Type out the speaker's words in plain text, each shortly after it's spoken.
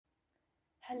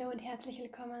Hallo und herzlich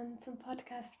willkommen zum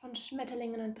Podcast von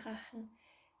Schmetterlingen und Drachen.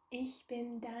 Ich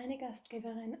bin deine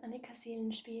Gastgeberin Annika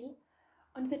Seelenspiel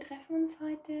und wir treffen uns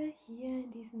heute hier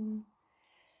in diesem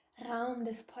Raum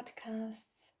des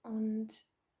Podcasts und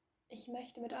ich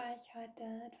möchte mit euch heute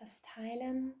etwas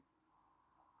teilen,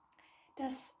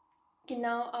 das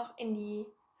genau auch in die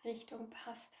Richtung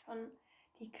passt von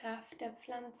die Kraft der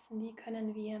Pflanzen. Wie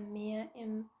können wir mehr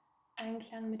im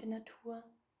Einklang mit der Natur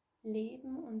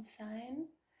leben und sein?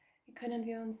 Wie können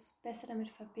wir uns besser damit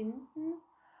verbinden?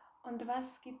 Und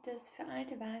was gibt es für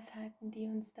alte Weisheiten, die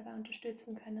uns dabei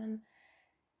unterstützen können,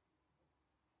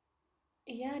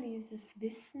 ja, dieses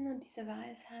Wissen und diese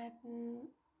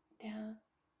Weisheiten der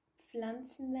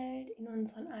Pflanzenwelt in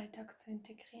unseren Alltag zu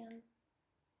integrieren?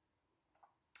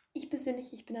 Ich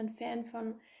persönlich, ich bin ein Fan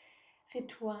von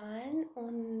Ritualen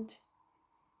und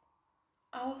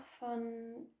auch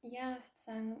von, ja,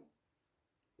 sozusagen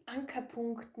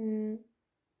Ankerpunkten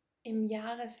im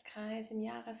Jahreskreis, im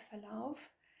Jahresverlauf,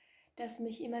 das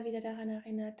mich immer wieder daran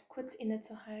erinnert, kurz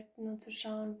innezuhalten und zu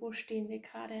schauen, wo stehen wir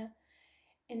gerade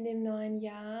in dem neuen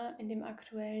Jahr, in dem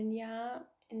aktuellen Jahr,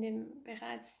 in dem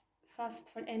bereits fast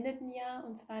vollendeten Jahr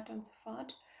und so weiter und so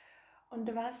fort.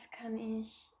 Und was kann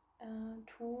ich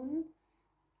tun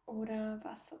oder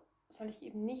was soll ich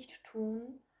eben nicht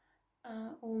tun,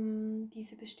 um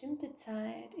diese bestimmte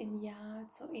Zeit im Jahr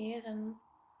zu ehren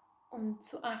und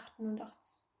zu achten und auch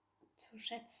zu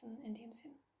schätzen in dem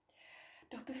Sinn.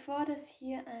 Doch bevor das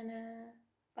hier eine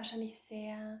wahrscheinlich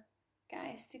sehr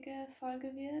geistige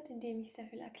Folge wird, in dem ich sehr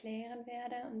viel erklären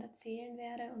werde und erzählen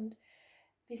werde und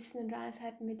Wissen und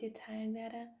Weisheiten mit dir teilen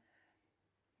werde,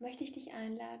 möchte ich dich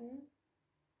einladen,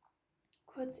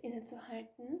 kurz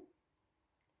innezuhalten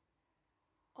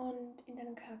und in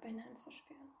deinen Körper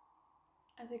hineinzuspüren.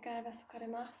 Also egal, was du gerade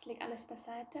machst, leg alles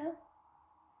beiseite.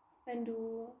 Wenn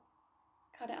du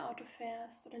gerade Auto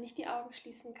fährst oder nicht die Augen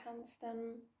schließen kannst,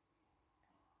 dann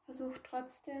versuch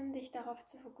trotzdem, dich darauf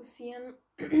zu fokussieren,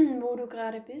 wo du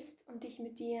gerade bist und dich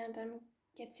mit dir in deinem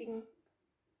jetzigen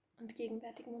und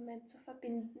gegenwärtigen Moment zu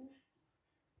verbinden.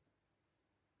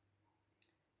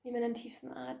 Nimm einen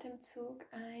tiefen Atemzug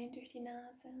ein durch die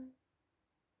Nase und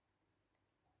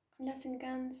lass ihn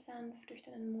ganz sanft durch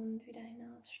deinen Mund wieder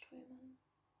hinausströmen.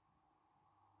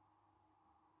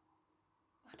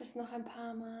 Mach das noch ein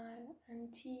paar Mal, einen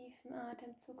tiefen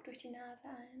Atemzug durch die Nase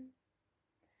ein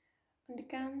und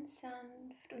ganz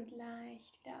sanft und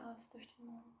leicht wieder aus durch den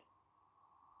Mund.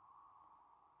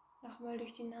 Nochmal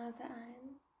durch die Nase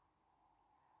ein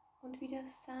und wieder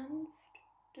sanft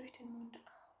durch den Mund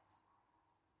aus.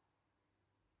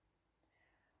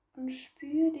 Und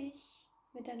spür dich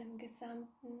mit deinem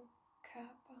gesamten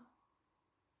Körper.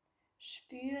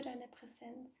 Spür deine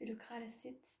Präsenz, wie du gerade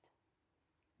sitzt,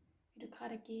 wie du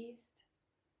gerade gehst,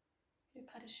 wie du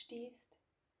gerade stehst.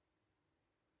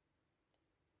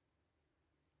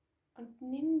 Und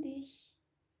nimm dich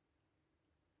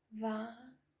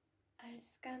wahr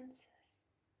als Ganzes.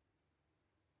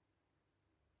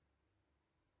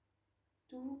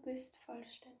 Du bist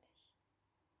vollständig,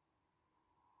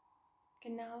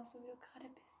 genauso wie du gerade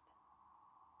bist.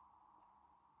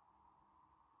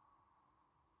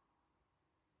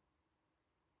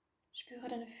 Spüre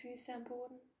deine Füße am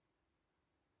Boden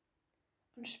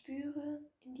und spüre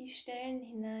in die Stellen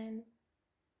hinein,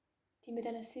 die mit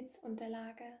deiner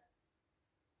Sitzunterlage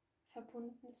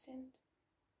verbunden sind,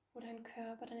 wo dein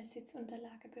Körper deine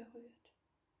Sitzunterlage berührt.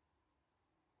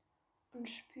 Und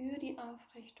spür die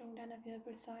Aufrichtung deiner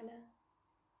Wirbelsäule,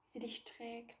 wie sie dich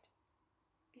trägt,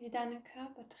 wie sie deinen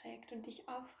Körper trägt und dich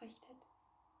aufrichtet,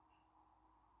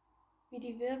 wie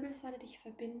die Wirbelsäule dich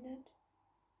verbindet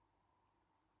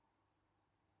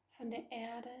von der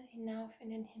Erde hinauf in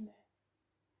den Himmel.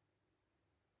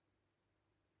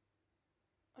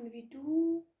 Und wie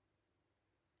du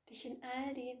dich in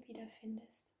all dem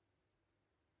wiederfindest,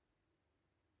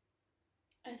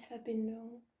 als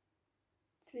Verbindung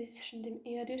zwischen dem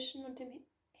Irdischen und dem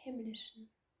Himmlischen,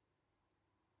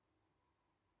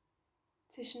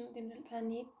 zwischen dem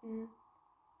Planeten,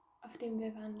 auf dem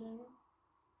wir wandeln,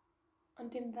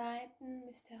 und dem weiten,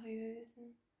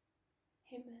 mysteriösen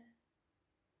Himmel.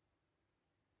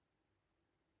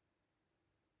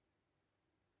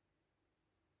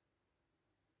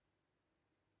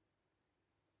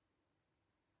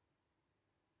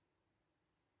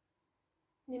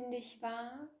 Nimm dich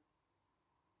wahr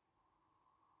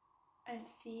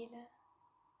als Seele,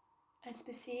 als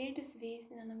beseeltes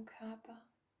Wesen in einem Körper,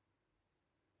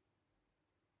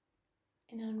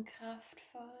 in einem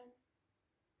kraftvollen,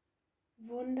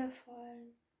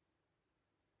 wundervollen,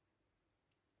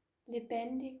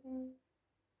 lebendigen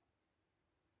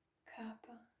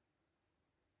Körper.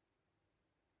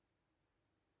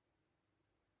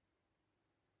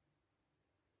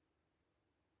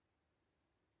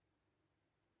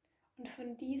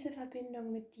 von dieser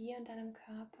Verbindung mit dir und deinem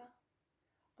Körper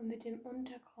und mit dem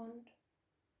Untergrund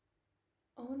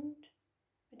und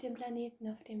mit dem Planeten,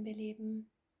 auf dem wir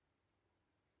leben,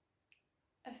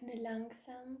 öffne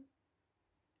langsam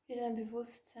wieder dein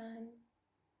Bewusstsein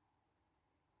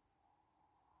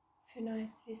für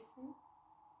neues Wissen.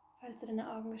 Falls du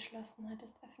deine Augen geschlossen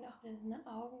hattest, öffne auch wieder deine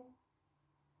Augen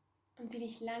und sieh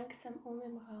dich langsam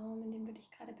im Raum, in dem du dich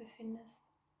gerade befindest.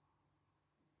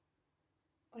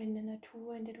 Oder in der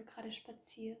Natur, in der du gerade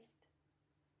spazierst.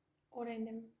 Oder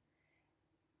in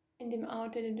dem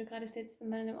Auto, in dem du gerade sitzt.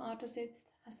 Und wenn du im Auto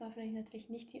sitzt, hast du hoffentlich natürlich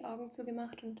nicht die Augen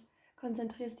zugemacht und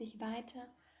konzentrierst dich weiter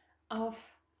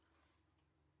auf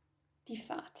die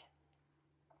Fahrt.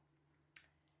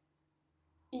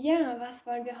 Ja, was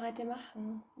wollen wir heute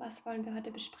machen? Was wollen wir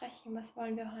heute besprechen? Was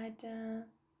wollen wir heute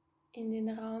in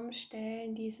den Raum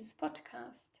stellen, dieses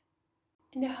Podcast?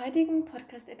 In der heutigen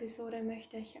Podcast-Episode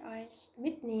möchte ich euch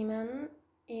mitnehmen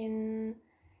in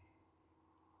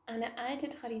eine alte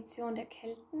Tradition der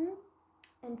Kelten,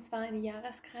 und zwar in die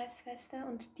Jahreskreisfeste,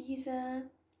 und diese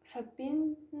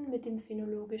verbinden mit dem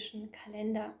phänologischen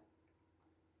Kalender.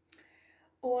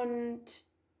 Und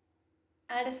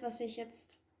alles, was ich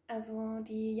jetzt, also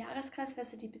die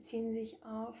Jahreskreisfeste, die beziehen sich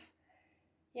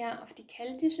auf die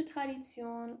keltische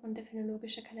Tradition, und der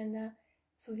phänologische Kalender,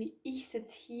 so wie ich es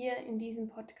jetzt hier in diesem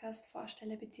Podcast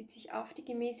vorstelle, bezieht sich auf die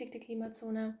gemäßigte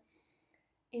Klimazone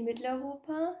in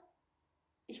Mitteleuropa.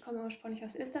 Ich komme ursprünglich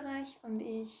aus Österreich und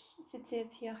ich sitze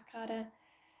jetzt hier auch gerade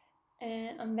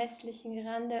am westlichen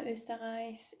Rande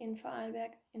Österreichs in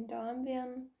Vorarlberg in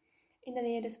Dornbirn in der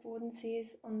Nähe des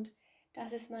Bodensees, und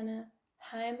das ist meine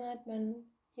Heimat.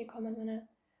 Hier kommen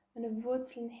meine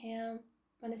Wurzeln her.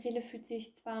 Meine Seele fühlt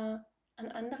sich zwar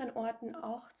an anderen Orten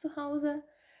auch zu Hause,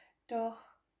 doch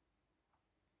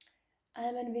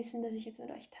all mein Wissen, das ich jetzt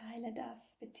mit euch teile,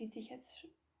 das bezieht sich jetzt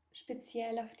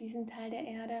speziell auf diesen Teil der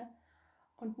Erde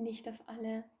und nicht auf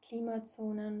alle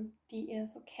Klimazonen, die ihr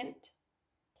so kennt.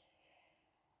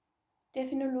 Der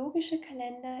phänologische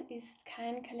Kalender ist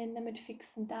kein Kalender mit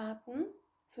fixen Daten,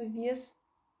 so wie wir es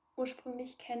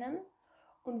ursprünglich kennen,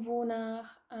 und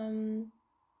wonach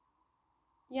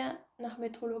nach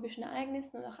meteorologischen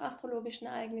Ereignissen und auch astrologischen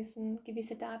Ereignissen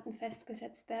gewisse Daten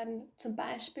festgesetzt werden, zum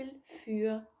Beispiel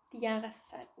für die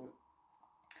Jahreszeiten.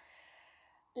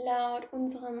 Laut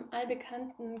unserem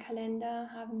allbekannten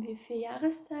Kalender haben wir 4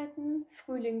 Jahreszeiten: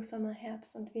 Frühling, Sommer,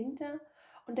 Herbst und Winter,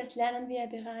 und das lernen wir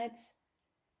bereits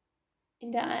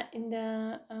in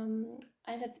der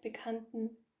allseits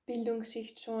bekannten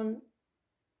Bildungsschicht schon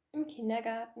im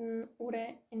Kindergarten oder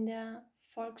in der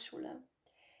Volksschule,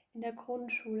 in der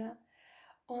Grundschule.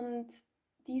 Und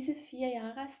diese 4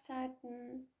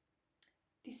 Jahreszeiten,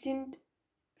 die sind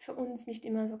für uns nicht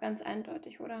immer so ganz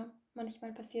eindeutig, oder?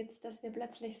 Manchmal passiert es, dass wir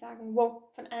plötzlich sagen,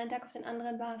 wow, von einem Tag auf den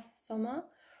anderen war es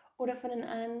Sommer, oder von den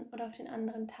einen oder auf den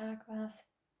anderen Tag war es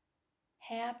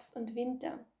Herbst und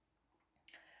Winter.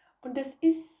 Und das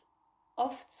ist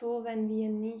oft so, wenn wir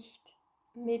nicht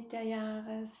mit der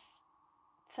Jahreszeit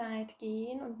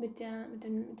gehen und mit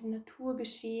dem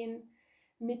Naturgeschehen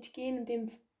mitgehen und dem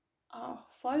auch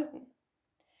folgen.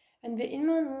 Wenn wir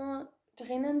immer nur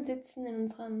drinnen sitzen in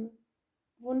unseren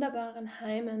wunderbaren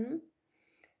Heimen,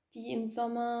 die im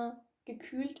Sommer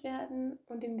gekühlt werden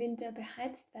und im Winter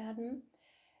beheizt werden,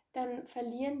 dann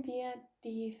verlieren wir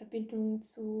die Verbindung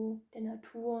zu der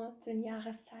Natur, zu den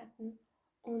Jahreszeiten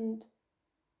und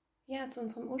zu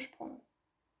unserem Ursprung.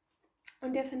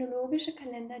 Und der phänologische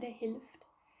Kalender, der hilft,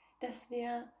 dass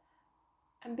wir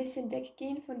ein bisschen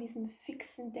weggehen von diesem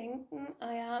fixen Denken, am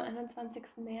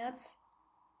 21. März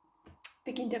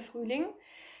beginnt der Frühling,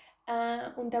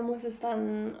 und da muss es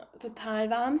dann total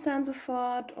warm sein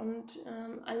sofort, und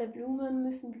alle Blumen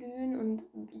müssen blühen, und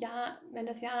wenn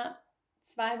das Jahr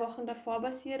 2 Wochen davor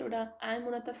passiert oder 1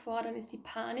 Monat davor, dann ist die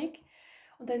Panik,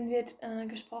 und dann wird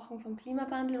gesprochen vom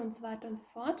Klimawandel und so weiter und so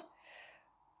fort.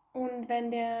 Und wenn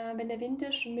der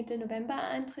Winter schon Mitte November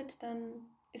eintritt, dann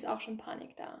ist auch schon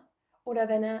Panik da. Oder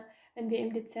wenn wir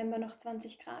im Dezember noch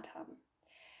 20 Grad haben.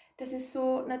 Das ist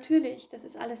so natürlich, das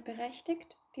ist alles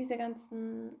berechtigt, diese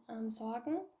ganzen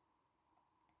Sorgen.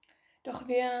 Doch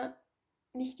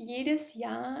nicht jedes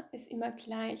Jahr ist immer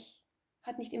gleich,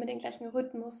 hat nicht immer den gleichen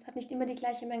Rhythmus, hat nicht immer die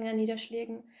gleiche Menge an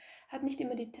Niederschlägen, hat nicht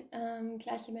immer die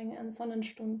gleiche Menge an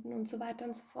Sonnenstunden und so weiter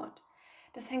und so fort.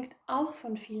 Das hängt auch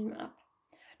von vielem ab.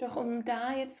 Doch um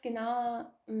da jetzt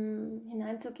genauer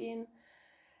hineinzugehen,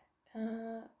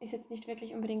 ist jetzt nicht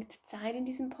wirklich unbedingt Zeit in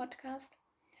diesem Podcast.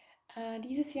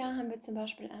 Dieses Jahr haben wir zum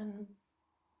Beispiel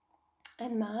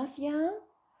ein Marsjahr,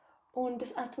 und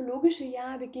das astrologische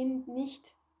Jahr beginnt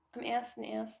nicht am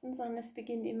 1.1., sondern es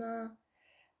beginnt immer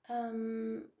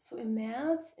so im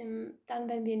März, dann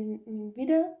wenn wir in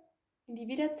die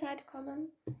Wiederzeit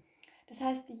kommen. Das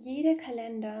heißt, jeder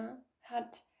Kalender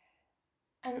hat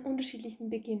einen unterschiedlichen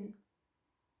Beginn.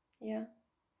 Ja?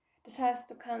 Das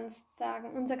heißt, du kannst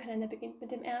sagen, unser Kalender beginnt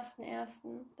mit dem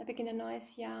 1.1., da beginnt ein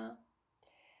neues Jahr.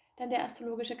 Dann der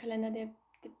astrologische Kalender,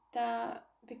 da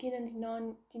beginnen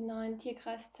die neuen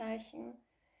Tierkreiszeichen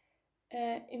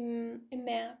im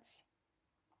März.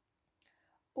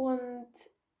 Und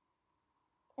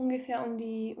ungefähr um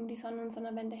die Sonne- und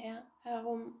Sonnenwende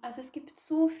herum. Also es gibt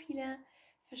so viele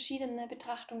verschiedene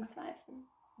Betrachtungsweisen,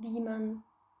 wie man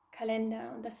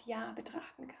Kalender und das Jahr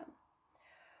betrachten kann.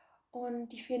 Und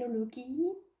die Phänologie,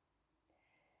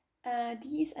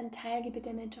 die ist ein Teilgebiet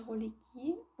der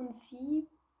Meteorologie und sie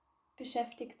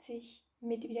beschäftigt sich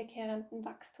mit wiederkehrenden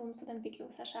Wachstums- und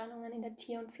Entwicklungserscheinungen in der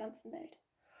Tier- und Pflanzenwelt.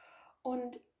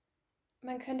 Und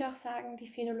man könnte auch sagen, die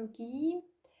Phänologie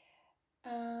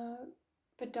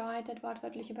bedeutet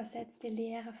wortwörtlich übersetzt die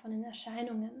Lehre von den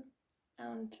Erscheinungen.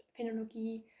 Und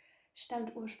Phänologie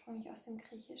stammt ursprünglich aus dem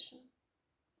Griechischen.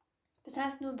 Das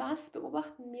heißt, nur was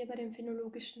beobachten wir bei dem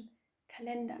phänologischen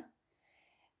Kalender?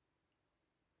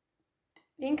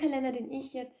 Den Kalender, den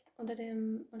ich jetzt unter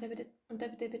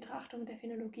der Betrachtung der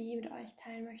Phänologie mit euch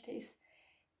teilen möchte, ist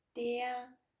der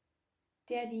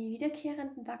die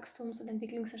wiederkehrenden Wachstums- und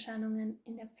Entwicklungserscheinungen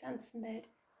in der Pflanzenwelt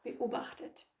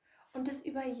beobachtet und das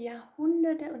über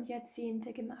Jahrhunderte und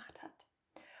Jahrzehnte gemacht hat.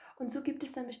 Und so gibt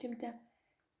es dann bestimmte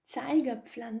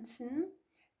Zeigerpflanzen,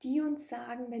 die uns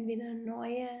sagen, wenn wir in eine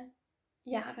neue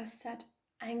Jahreszeit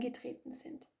eingetreten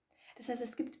sind. Das heißt,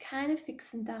 es gibt keine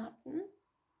fixen Daten,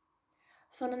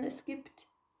 sondern es gibt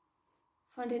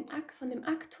von dem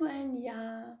aktuellen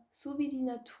Jahr, so wie die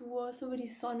Natur, so wie die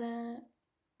Sonne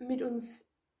mit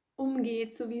uns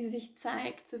umgeht, so wie sie sich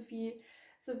zeigt, so wie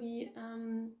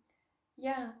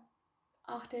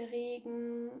auch der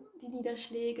Regen, die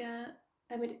Niederschläge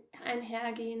damit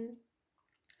einhergehen,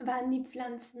 wann die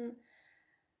Pflanzen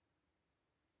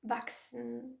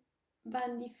wachsen,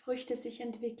 wann die Früchte sich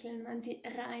entwickeln, wann sie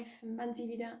reifen, wann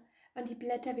die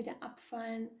Blätter wieder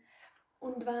abfallen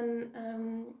und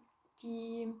wann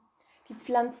die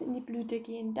Pflanzen in die Blüte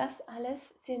gehen. Das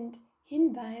alles sind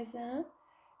Hinweise,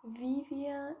 wie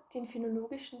wir den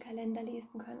phänologischen Kalender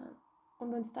lesen können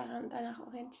und uns danach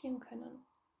orientieren können.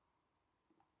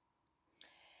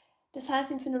 Das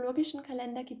heißt, im phänologischen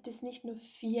Kalender gibt es nicht nur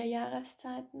 4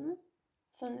 Jahreszeiten,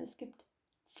 sondern es gibt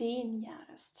 10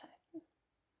 Jahreszeiten.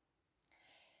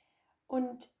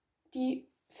 Und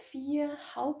die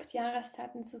 4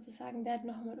 Hauptjahreszeiten sozusagen werden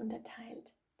nochmal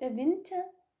unterteilt. Der Winter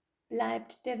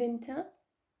bleibt der Winter.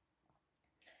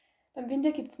 Beim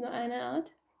Winter gibt es nur eine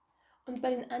Art. Und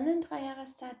bei den anderen 3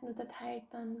 Jahreszeiten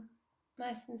unterteilt man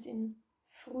meistens in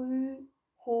Früh-,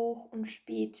 Hoch- und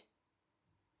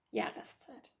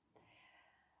Spätjahreszeit.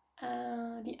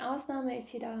 Die Ausnahme ist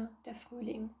hier der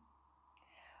Frühling.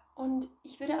 Und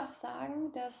ich würde auch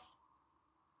sagen, dass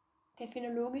der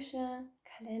phänologische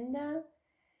Kalender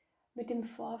mit dem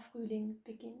Vorfrühling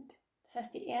beginnt. Das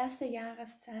heißt, die erste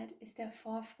Jahreszeit ist der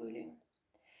Vorfrühling.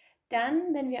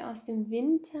 Dann, wenn wir aus dem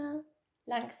Winter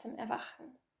langsam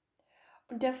erwachen.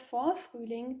 Und der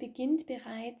Vorfrühling beginnt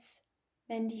bereits,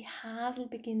 wenn die Hasel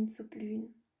beginnt zu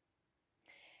blühen.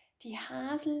 Die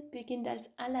Hasel beginnt als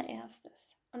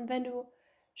allererstes. Und wenn du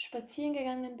spazieren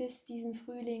gegangen bist diesen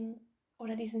Frühling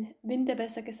oder diesen Winter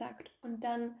besser gesagt und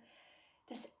dann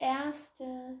das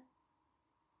erste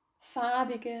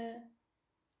farbige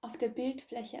auf der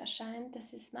Bildfläche erscheint,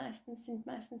 sind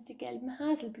meistens die gelben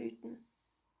Haselblüten.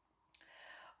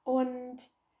 Und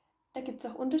da gibt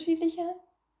es auch unterschiedliche.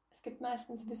 Es gibt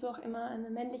meistens sowieso auch immer eine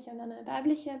männliche und eine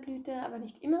weibliche Blüte, aber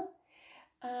nicht immer.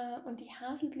 Und die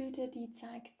Haselblüte, die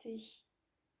zeigt sich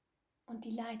und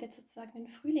die leitet sozusagen den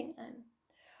Frühling ein.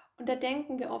 Und da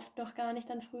denken wir oft noch gar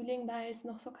nicht an Frühling, weil es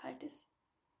noch so kalt ist.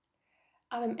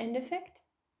 Aber im Endeffekt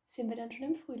sind wir dann schon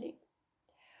im Frühling.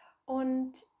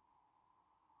 Und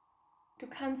du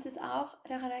kannst es auch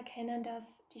daran erkennen,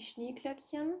 dass die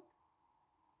Schneeglöckchen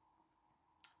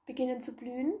beginnen zu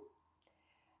blühen.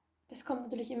 Das kommt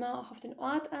natürlich immer auch auf den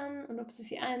Ort an und ob du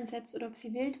sie einsetzt oder ob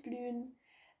sie wild blühen.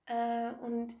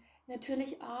 Und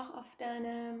natürlich auch auf die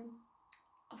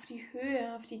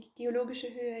Höhe, auf die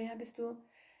geologische Höhe. Ja, bist du,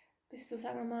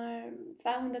 sagen wir mal,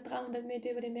 200, 300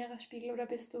 Meter über dem Meeresspiegel oder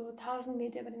bist du 1000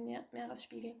 Meter über dem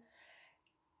Meeresspiegel.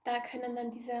 Da können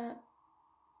dann diese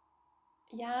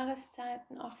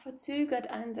Jahreszeiten auch verzögert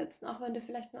einsetzen, auch wenn du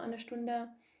vielleicht nur eine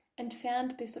Stunde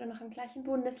entfernt bist oder noch im gleichen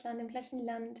Bundesland, im gleichen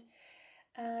Land.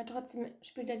 Trotzdem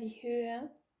spielt da die Höhe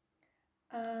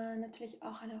natürlich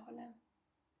auch eine Rolle.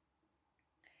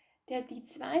 Die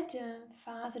zweite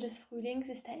Phase des Frühlings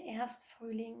ist der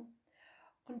Erstfrühling.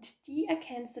 Und die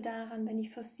erkennst du daran, wenn die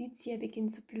Forsythie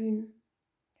beginnt zu blühen.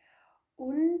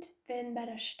 Und wenn bei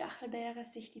der Stachelbeere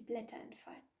sich die Blätter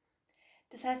entfalten.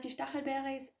 Das heißt, die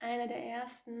Stachelbeere ist einer der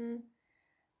ersten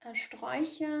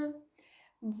Sträucher,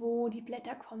 wo die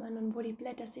Blätter kommen und wo die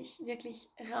Blätter sich wirklich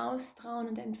raustrauen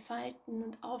und entfalten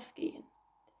und aufgehen.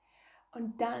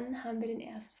 Und dann haben wir den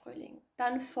Erstfrühling.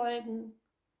 Dann folgen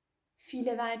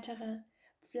viele weitere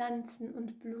Pflanzen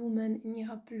und Blumen in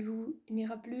ihrer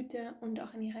Blüte und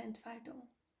auch in ihrer Entfaltung.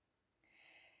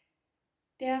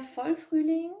 Der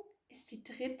Vollfrühling ist die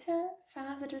dritte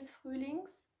Phase des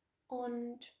Frühlings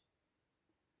und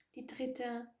die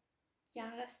dritte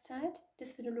Jahreszeit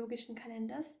des phänologischen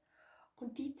Kalenders,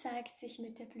 und die zeigt sich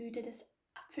mit der Blüte des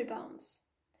Apfelbaums.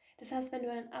 Das heißt, wenn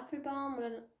du einen Apfelbaum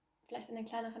oder vielleicht einen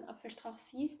kleineren Apfelstrauch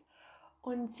siehst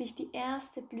und sich die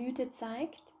erste Blüte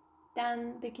zeigt,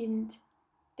 dann beginnt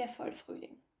der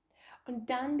Vollfrühling. Und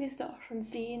dann wirst du auch schon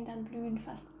sehen, dann blühen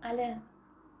fast alle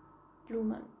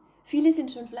Blumen. Viele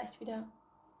sind schon vielleicht wieder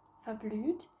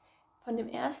verblüht von dem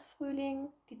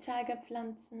Erstfrühling, die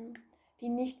Zeigerpflanzen, die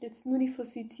nicht jetzt nur die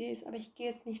Forsythie ist, aber ich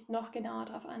gehe jetzt nicht noch genauer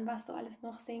darauf ein, was du alles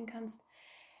noch sehen kannst.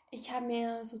 Ich habe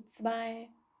mir so 2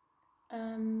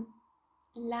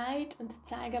 Leit- und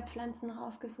Zeigerpflanzen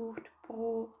rausgesucht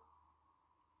pro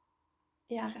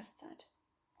Jahreszeit.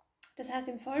 Das heißt,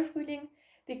 im Vollfrühling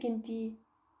beginnt der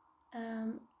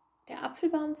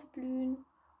Apfelbaum zu blühen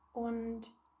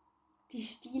und die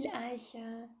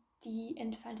Stieleiche, die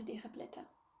entfaltet ihre Blätter.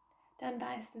 Dann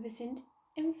weißt du, wir sind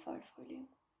im Vollfrühling.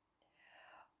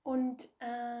 Und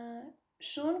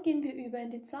schon gehen wir über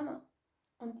in den Sommer.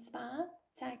 Und zwar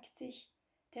zeigt sich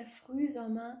der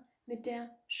Frühsommer mit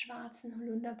der schwarzen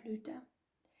Holunderblüte.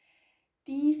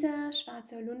 Dieser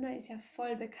schwarze Holunder ist ja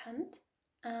voll bekannt.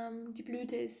 Die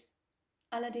Blüte ist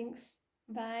allerdings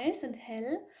weiß und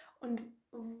hell und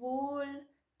wohl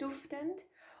duftend.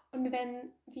 Und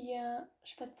wenn wir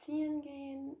spazieren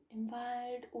gehen im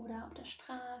Wald oder auf der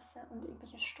Straße und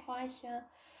irgendwelche Sträucher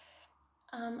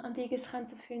am Wegesrand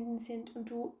zu finden sind und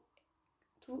du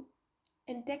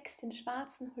entdeckst den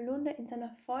schwarzen Holunder in seiner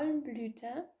vollen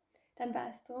Blüte, dann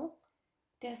weißt du,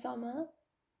 der Sommer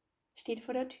steht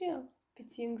vor der Tür,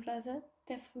 beziehungsweise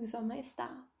der Frühsommer ist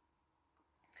da.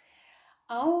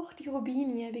 Auch die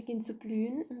Robinie beginnt zu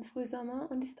blühen im Frühsommer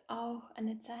und ist auch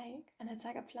eine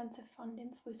Zeigerpflanze von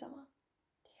dem Frühsommer.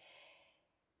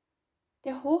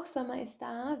 Der Hochsommer ist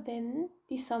da, wenn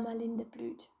die Sommerlinde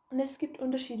blüht. Und es gibt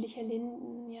unterschiedliche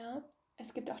Linden, ja.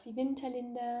 Es gibt auch die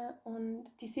Winterlinde und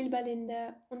die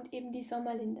Silberlinde und eben die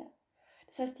Sommerlinde.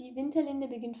 Das heißt, die Winterlinde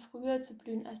beginnt früher zu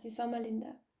blühen als die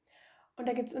Sommerlinde. Und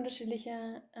da gibt es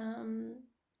unterschiedliche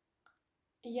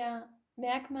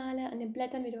Merkmale an den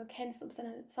Blättern, wie du erkennst, ob es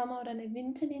eine Sommer- oder eine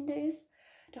Winterlinde ist.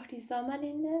 Doch die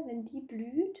Sommerlinde, wenn die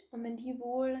blüht und wenn die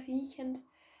wohl riechend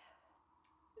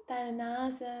deine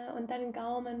Nase und deinen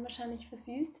Gaumen wahrscheinlich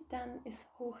versüßt, dann ist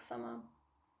Hochsommer.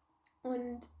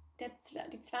 Und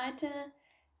die zweite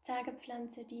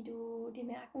Zeigerpflanze, die du dir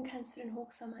merken kannst für den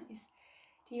Hochsommer, ist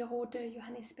die rote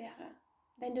Johannisbeere.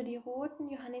 Wenn du die roten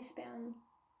Johannisbeeren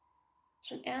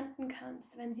schon ernten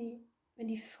kannst, wenn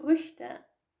die Früchte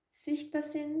sichtbar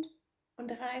sind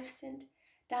und reif sind,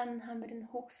 dann haben wir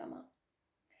den Hochsommer.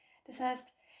 Das heißt,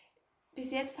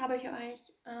 bis jetzt habe ich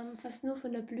euch fast nur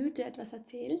von der Blüte etwas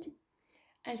erzählt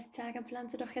als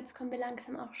Zeigerpflanze, doch jetzt kommen wir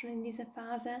langsam auch schon in diese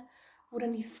Phase, wo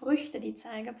dann die Früchte die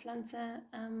Zeigerpflanze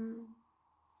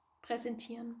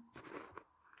präsentieren.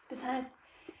 Das heißt,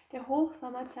 der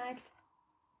Hochsommer zeigt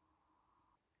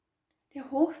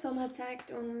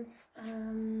uns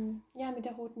mit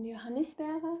der roten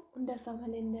Johannisbeere und der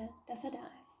Sommerlinde, dass er da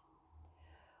ist.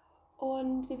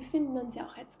 Und wir befinden uns ja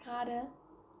auch jetzt gerade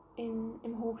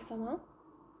im Hochsommer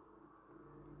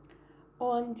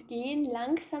und gehen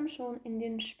langsam schon in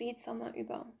den Spätsommer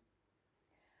über.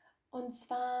 Und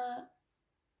zwar,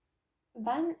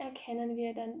 wann erkennen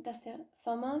wir dann, dass der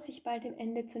Sommer sich bald dem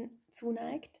Ende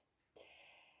zuneigt?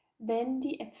 Wenn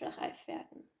die Äpfel reif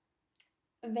werden.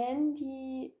 Wenn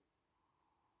die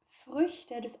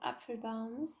Früchte des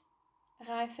Apfelbaums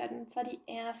reif werden, und zwar die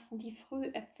ersten, die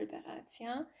Frühäpfel bereits,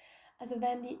 ja. Also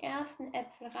wenn die ersten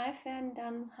Äpfel reif werden,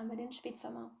 dann haben wir den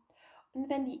Spätsommer. Und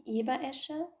wenn die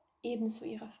Eberesche ebenso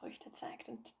ihre Früchte zeigt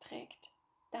und trägt,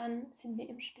 dann sind wir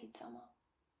im Spätsommer.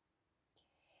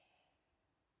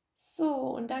 So,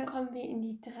 und dann kommen wir in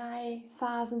die 3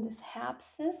 Phasen des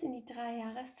Herbstes, in die 3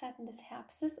 Jahreszeiten des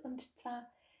Herbstes. Und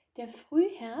zwar der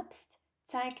Frühherbst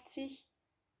zeigt sich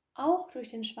auch durch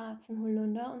den schwarzen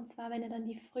Holunder, und zwar wenn er dann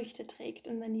die Früchte trägt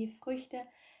und wenn die Früchte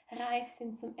reif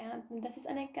sind zum Ernten. Das ist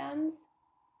eine ganz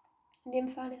In dem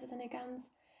Fall ist es eine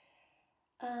ganz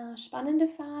spannende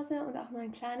Phase und auch nur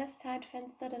ein kleines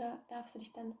Zeitfenster. Da darfst du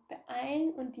dich dann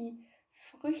beeilen und die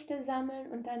Früchte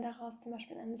sammeln und dann daraus zum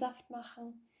Beispiel einen Saft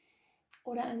machen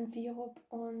oder einen Sirup.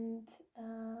 Und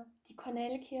die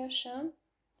Kornelkirsche,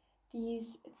 die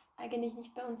ist jetzt eigentlich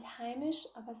nicht bei uns heimisch,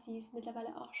 aber sie ist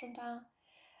mittlerweile auch schon da.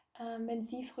 Wenn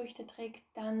sie Früchte trägt,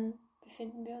 dann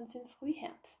befinden wir uns im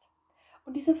Frühherbst.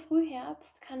 Und dieser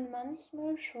Frühherbst kann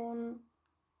manchmal schon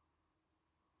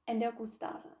Ende August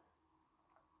da sein.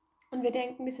 Und wir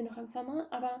denken, wir sind noch im Sommer,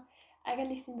 aber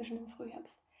eigentlich sind wir schon im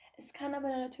Frühherbst. Es kann aber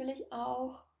natürlich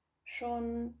auch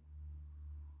schon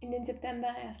in den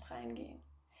September erst reingehen.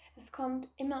 Es kommt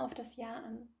immer auf das Jahr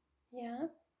an. Ja?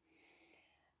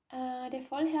 Der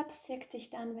Vollherbst zeigt sich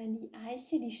dann, wenn die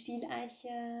Eiche, die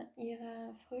Stieleiche,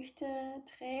 ihre Früchte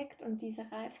trägt und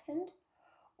diese reif sind.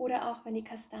 Oder auch wenn die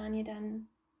Kastanie dann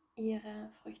ihre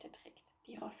Früchte trägt,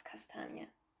 die Rosskastanie.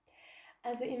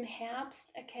 Also den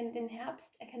Herbst erkennen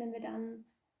wir dann,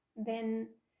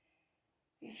 wenn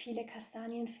wir viele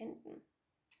Kastanien finden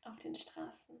auf den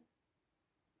Straßen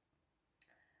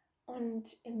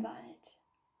und im Wald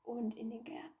und in den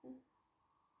Gärten.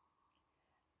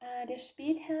 Der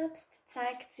Spätherbst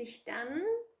zeigt sich dann,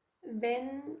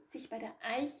 wenn sich bei der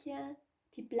Eiche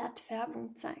die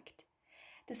Blattfärbung zeigt.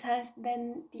 Das heißt,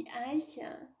 wenn die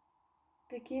Eiche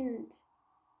beginnt,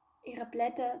 ihre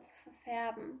Blätter zu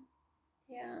verfärben,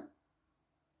 ja,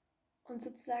 und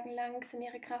sozusagen langsam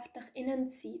ihre Kraft nach innen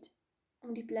zieht,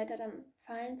 um die Blätter dann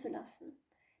fallen zu lassen.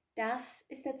 Das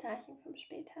ist der Zeichen vom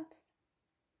Spätherbst.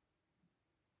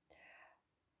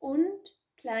 Und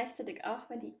gleichzeitig auch,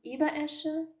 wenn die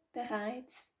Eberesche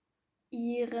bereits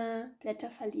ihre Blätter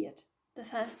verliert.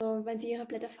 Das heißt, wenn sie ihre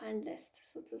Blätter fallen lässt,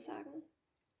 sozusagen,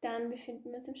 dann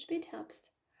befinden wir uns im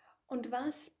Spätherbst. Und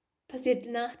was passiert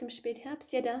nach dem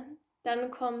Spätherbst? Ja,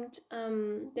 dann kommt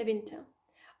der Winter.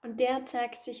 Und der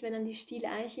zeigt sich, wenn dann die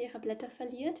Stieleiche ihre Blätter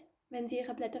verliert, wenn sie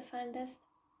ihre Blätter fallen lässt.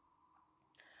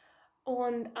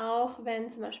 Und auch wenn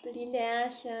zum Beispiel die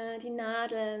Lärche die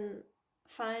Nadeln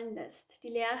fallen lässt. Die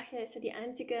Lärche ist ja der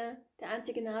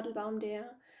einzige Nadelbaum,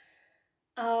 der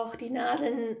auch die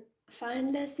Nadeln fallen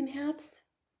lässt im Herbst.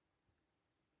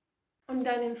 Und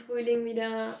dann im Frühling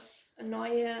wieder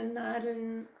neue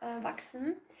Nadeln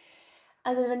wachsen.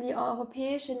 Also wenn die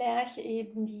europäische Lärche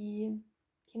eben die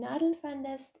Nadeln fallen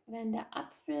lässt, wenn der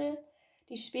Apfel,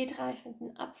 die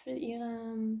spätreifenden Apfel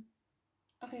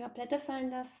auch ihre Blätter fallen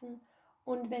lassen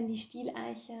und wenn die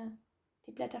Stieleiche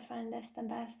die Blätter fallen lässt, dann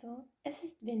weißt du, es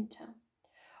ist Winter.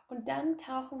 Und dann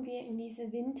tauchen wir in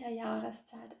diese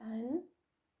Winterjahreszeit ein,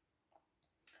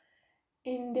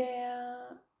 in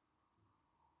der,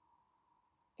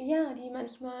 ja, die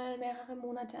manchmal mehrere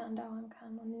Monate andauern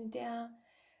kann und in der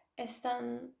es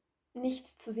dann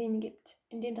nichts zu sehen gibt,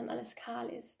 in dem dann alles kahl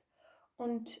ist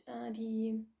und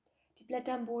die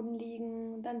Blätter am Boden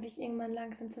liegen, dann sich irgendwann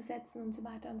langsam zersetzen und so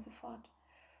weiter und so fort.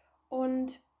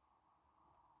 Und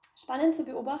spannend zu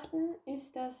beobachten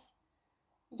ist, dass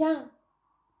ja,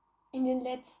 in den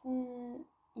letzten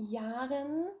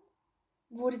Jahren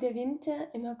wurde der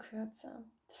Winter immer kürzer.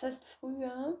 Das heißt,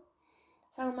 früher,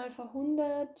 sagen wir mal vor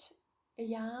 100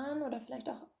 Jahren oder vielleicht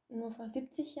auch nur vor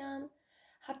 70 Jahren,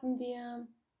 hatten wir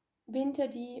Winter,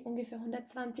 die ungefähr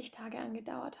 120 Tage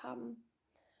angedauert haben.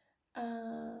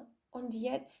 Und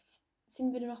jetzt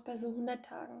sind wir nur noch bei so 100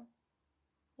 Tagen.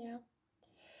 Ja.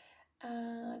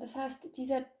 Das heißt,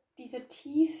 dieser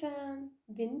tiefe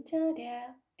Winter,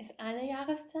 der ist eine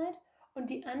Jahreszeit und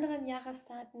die anderen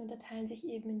Jahreszeiten unterteilen sich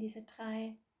eben in diese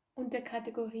 3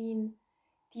 Unterkategorien,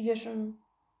 die wir schon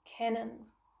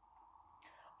kennen.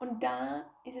 Und da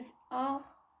ist es auch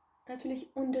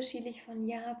natürlich unterschiedlich von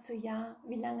Jahr zu Jahr,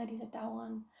 wie lange diese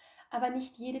dauern. Aber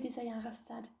nicht jede dieser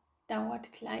Jahreszeit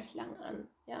dauert gleich lang an.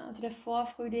 Ja, also der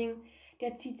Vorfrühling,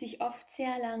 der zieht sich oft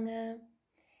sehr lange.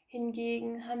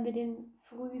 Hingegen haben wir den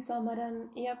Frühsommer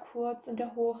dann eher kurz und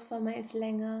der Hochsommer ist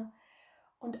länger.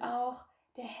 Und auch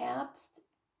der Herbst,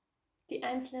 die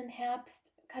einzelnen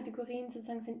Herbstkategorien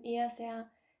sozusagen sind eher sehr,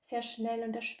 sehr schnell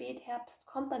und der Spätherbst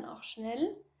kommt dann auch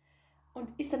schnell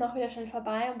und ist dann auch wieder schnell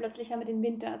vorbei und plötzlich haben wir den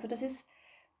Winter. Also das ist,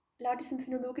 laut diesem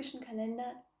phänologischen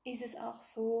Kalender ist es auch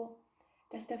so,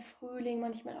 dass der Frühling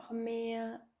manchmal auch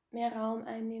mehr Raum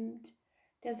einnimmt,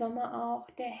 der Sommer auch,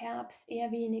 der Herbst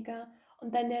eher weniger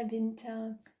und dann der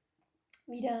Winter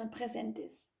wieder präsent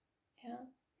ist. Ja.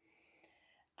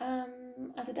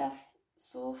 Also das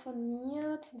so von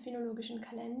mir zum phänologischen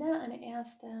Kalender, eine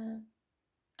erste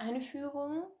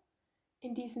Einführung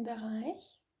in diesen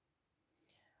Bereich.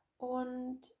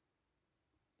 Und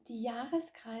die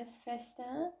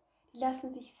Jahreskreisfeste, die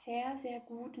lassen sich sehr, sehr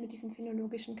gut mit diesem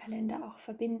phänologischen Kalender auch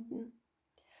verbinden.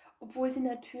 obwohl sie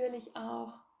natürlich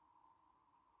auch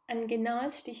ein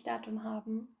genaues Stichdatum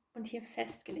haben und hier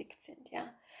festgelegt sind.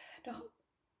 Ja? Doch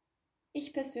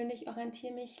ich persönlich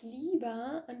orientiere mich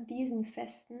lieber an diesen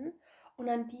Festen und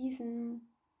an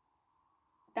diesen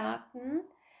Daten,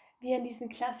 wie an diesen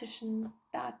klassischen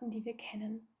Daten, die wir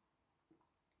kennen,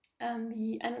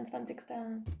 wie 21.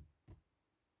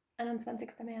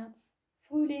 März,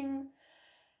 Frühling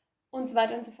und so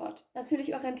weiter und so fort.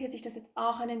 Natürlich orientiert sich das jetzt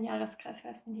auch an den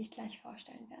Jahreskreisfesten, die ich gleich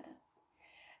vorstellen werde.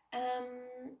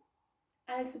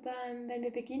 Wenn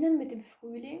wir beginnen mit dem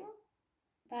Frühling,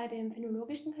 bei dem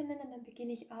phänologischen Kalender, dann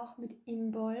beginne ich auch mit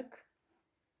Imbolg,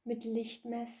 mit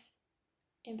Lichtmess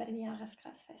bei den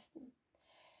Jahreskreisfesten.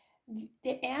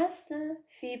 Der 1.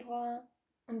 Februar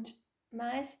und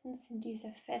meistens sind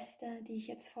diese Feste, die ich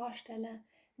jetzt vorstelle,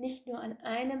 nicht nur an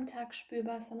einem Tag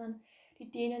spürbar, sondern die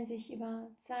dehnen sich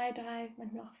über 2, 3,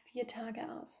 manchmal auch 4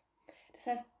 Tage aus. Das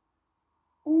heißt,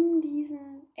 um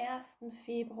diesen 1.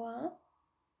 Februar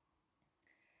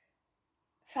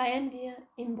feiern wir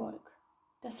Imbolg,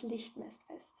 das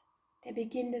Lichtmessfest, der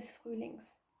Beginn des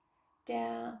Frühlings.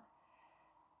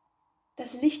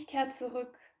 Das Licht kehrt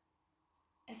zurück,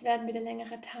 es werden wieder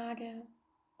längere Tage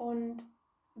und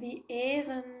wir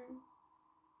ehren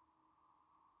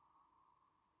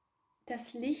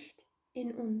das Licht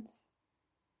in uns.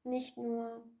 Nicht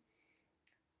nur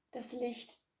das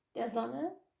Licht der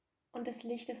Sonne und das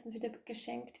Licht, das uns wieder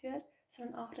geschenkt wird,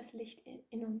 sondern auch das Licht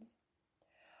in uns.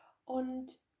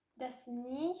 Und das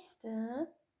nächste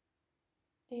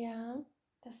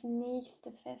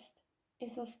Fest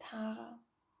ist Ostara.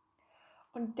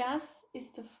 Und das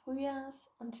ist so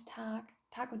Frühjahrs- und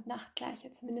Tag- und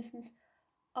Nachtgleiche, zumindest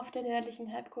auf der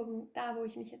nördlichen Halbkugel, da wo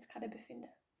ich mich jetzt gerade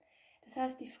befinde. Das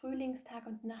heißt, die Frühlingstag-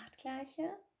 und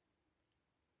Nachtgleiche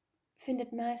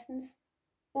findet meistens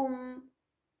um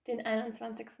den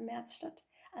 21. März statt.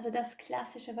 Also das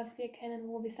Klassische, was wir kennen,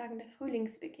 wo wir sagen, der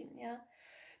Frühlingsbeginn. Ja?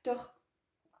 Doch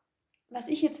was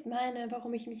ich jetzt meine,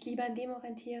 warum ich mich lieber an dem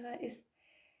orientiere, ist,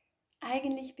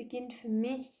 eigentlich beginnt für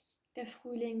mich der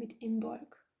Frühling mit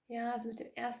Imbolg. Ja, also mit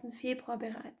dem 1. Februar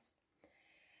bereits.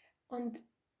 Und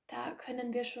da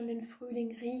können wir schon den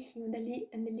Frühling riechen und der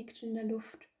liegt schon in der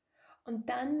Luft. Und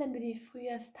dann, wenn wir die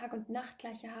Frühjahrstag- und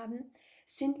Nachtgleiche haben,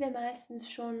 sind wir meistens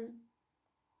schon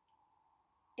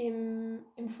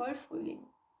im Vollfrühling.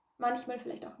 Manchmal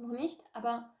vielleicht auch noch nicht,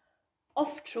 aber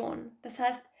oft schon. Das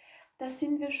heißt, da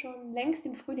sind wir schon längst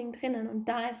im Frühling drinnen und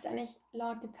da ist eigentlich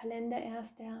laut dem Kalender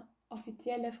erst der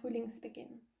offizielle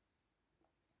Frühlingsbeginn.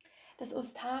 Das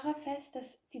Ostara-Fest,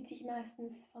 das zieht sich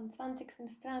meistens vom 20.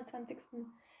 bis 22.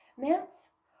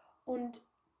 März und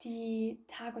die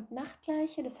Tag- und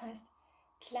Nachtgleiche, das heißt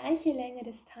gleiche Länge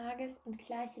des Tages und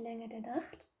gleiche Länge der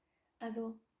Nacht,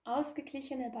 also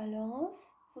ausgeglichene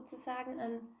Balance sozusagen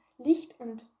an Licht-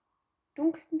 und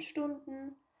dunklen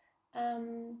Stunden,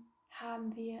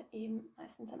 haben wir eben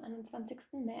meistens am 21.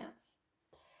 März.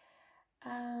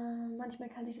 Manchmal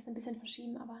kann sich das ein bisschen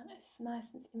verschieben, aber es ist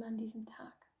meistens immer an diesem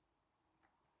Tag.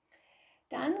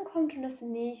 Dann kommt schon das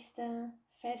nächste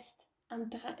Fest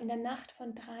in der Nacht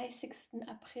von 30.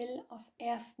 April auf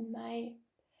 1. Mai.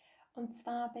 Und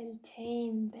zwar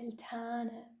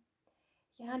Beltane.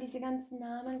 Ja, diese ganzen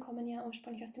Namen kommen ja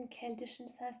ursprünglich aus dem Keltischen.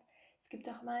 Das heißt, es gibt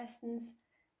auch meistens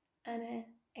eine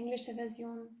englische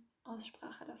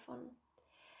Aussprache davon.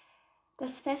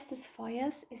 Das Fest des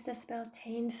Feuers ist das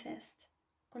Beltane-Fest.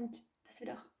 Und es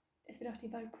wird auch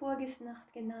die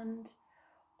Walpurgisnacht genannt.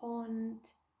 Und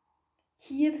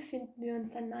hier befinden wir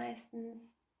uns dann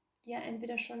meistens ja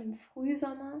entweder schon im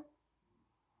Frühsommer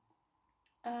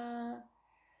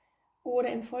oder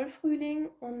im Vollfrühling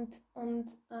und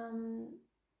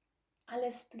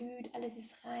alles blüht, alles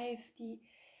ist reif, die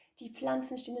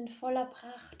Pflanzen stehen in voller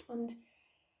Pracht und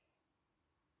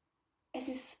es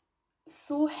ist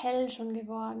so hell schon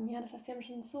geworden. Ja? Das heißt, wir haben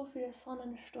schon so viele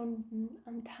Sonnenstunden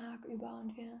am Tag über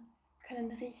und wir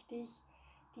können richtig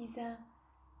diese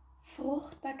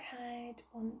Fruchtbarkeit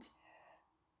und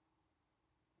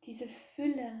diese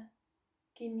Fülle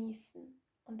genießen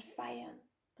und feiern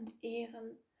und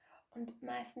ehren. Und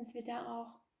meistens wird da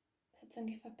auch sozusagen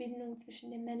die Verbindung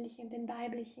zwischen dem Männlichen und dem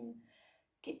Weiblichen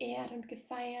geehrt und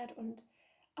gefeiert und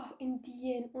auch in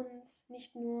dir, in uns,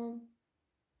 nicht nur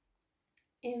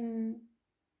wenn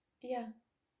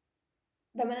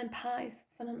man ein Paar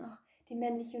ist, sondern auch die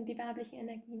männliche und die weibliche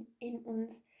Energien in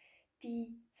uns,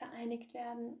 die vereinigt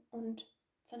werden und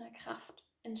zu einer Kraft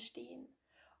entstehen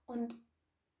und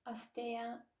aus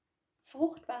der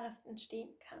Fruchtbares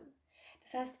entstehen kann.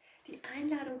 Das heißt, die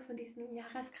Einladung von diesen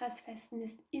Jahreskreisfesten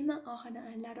ist immer auch eine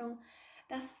Einladung,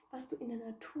 das, was du in der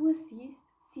Natur siehst,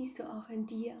 siehst du auch in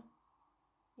dir.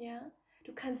 Ja?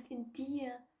 Du kannst in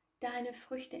dir deine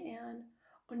Früchte ehren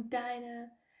und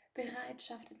deine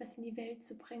Bereitschaft, etwas in die Welt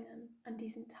zu bringen an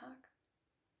diesem Tag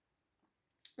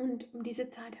und um diese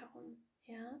Zeit herum.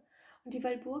 Ja? Und die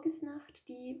Walpurgisnacht,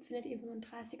 die findet eben am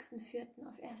 30.04.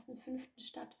 auf 1.05.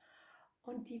 statt.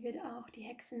 Und die wird auch die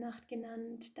Hexennacht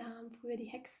genannt. Da haben früher die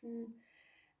Hexen,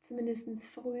 zumindest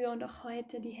früher und auch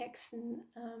heute die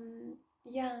Hexen,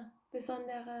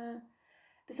 besondere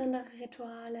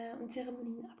Rituale und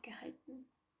Zeremonien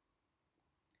abgehalten.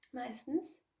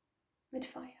 Meistens mit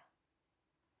Feuer.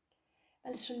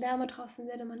 Weil es schon wärmer draußen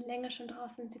wird und man länger schon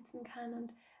draußen sitzen kann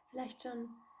und vielleicht schon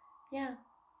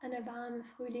eine warme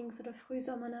Frühlings- oder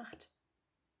Frühsommernacht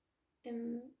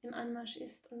im Anmarsch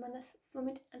ist und man das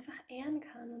somit einfach ehren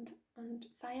kann und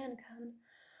feiern kann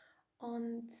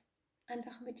und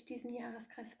einfach mit diesen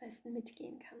Jahreskreisfesten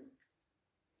mitgehen kann.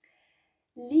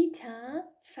 Lita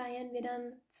feiern wir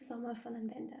dann zur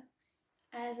Sommersonnenwende.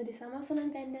 Also die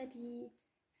Sommersonnenwende, die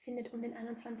findet um den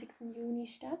 21. Juni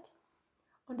statt.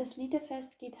 Und das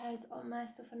Literfest geht halt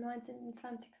meist so von 19. und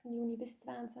 20. Juni bis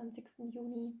 22.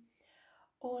 Juni.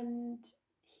 Und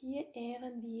hier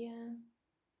ehren wir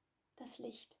das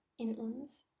Licht in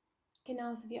uns,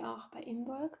 genauso wie auch bei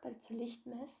Imbolg, zur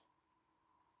Lichtmess.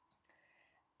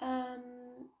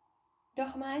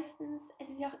 Doch meistens, es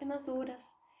ist ja auch immer so,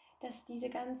 dass diese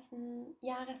ganzen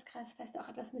Jahreskreisfeste auch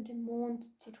etwas mit dem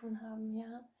Mond zu tun haben.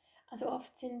 Ja? Also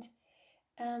oft sind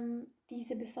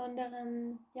diese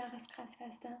besonderen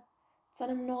Jahreskreisfeste zu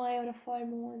einem Neu- oder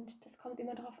Vollmond. Das kommt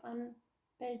immer darauf an.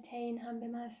 Beltane haben wir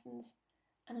meistens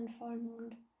einen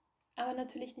Vollmond. Aber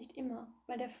natürlich nicht immer,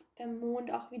 weil der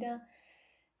Mond auch wieder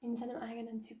in seinem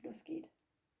eigenen Zyklus geht.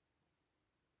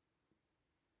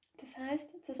 Das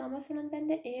heißt, zur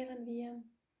Sommersonnenwende ehren wir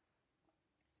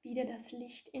wieder das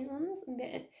Licht in uns und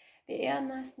wir ehren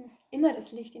meistens immer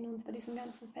das Licht in uns bei diesen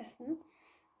ganzen Festen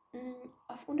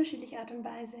auf unterschiedliche Art und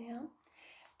Weise. Ja.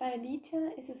 Bei Lita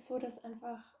ist es so, dass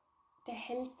einfach der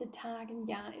hellste Tag im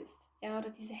Jahr ist, ja, oder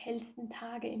diese hellsten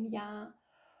Tage im Jahr.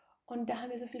 Und da haben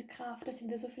wir so viel Kraft, da sind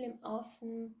wir so viel im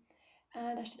Außen,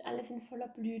 da steht alles in voller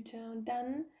Blüte. Und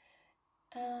dann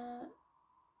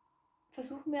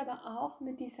versuchen wir aber auch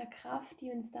mit dieser Kraft,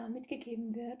 die uns da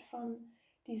mitgegeben wird von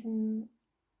diesem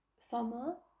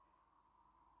Sommer,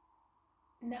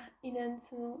 nach innen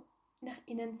zu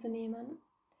nehmen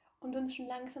und uns schon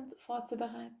langsam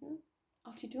vorzubereiten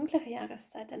auf die dunklere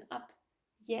Jahreszeit. Denn ab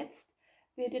jetzt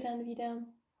wird es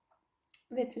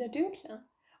wieder dunkler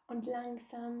und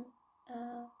langsam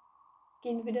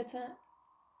gehen wir wieder zu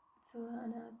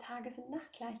einer Tages- und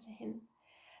Nachtgleiche hin.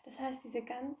 Das heißt,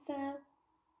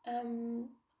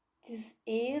 dieses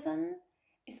Ehren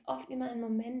ist oft immer eine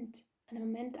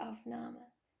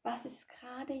Momentaufnahme. Was ist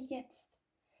gerade jetzt?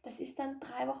 Das ist dann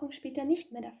 3 Wochen später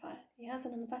nicht mehr der Fall, ja,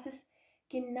 sondern was ist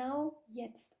genau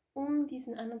jetzt, um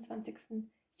diesen 21.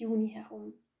 Juni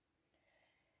herum.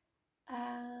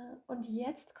 Und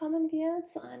jetzt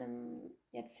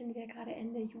jetzt sind wir gerade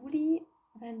Ende Juli,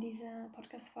 wenn diese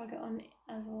Podcast-Folge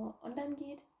online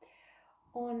geht.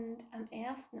 Und am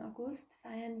 1. August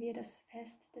feiern wir das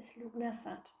Fest des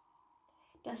Lugnasad.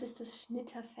 Das ist das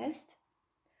Schnitterfest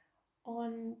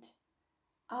und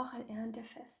auch ein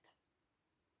Erntefest.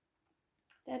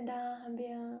 Denn da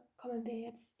kommen wir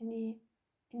jetzt in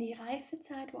die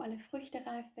Reifezeit, wo alle Früchte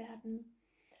reif werden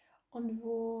und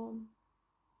wo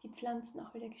die Pflanzen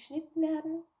auch wieder geschnitten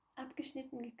werden,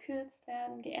 abgeschnitten, gekürzt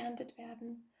werden, geerntet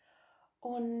werden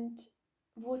und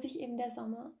wo sich eben der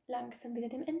Sommer langsam wieder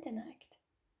dem Ende neigt.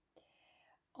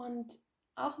 Und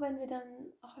auch wenn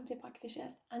wir praktisch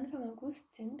erst Anfang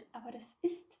August sind, aber das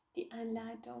ist die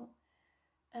Einleitung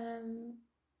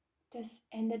des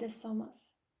Ende des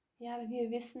Sommers. Ja, weil wir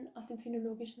wissen aus dem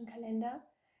phänologischen Kalender,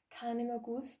 kann im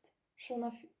August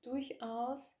schon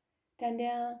durchaus dann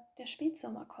der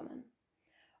Spätsommer kommen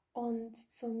und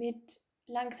somit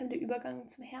langsam der Übergang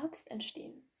zum Herbst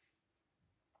entstehen.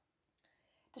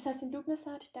 Das heißt, im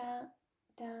Lugnasad, da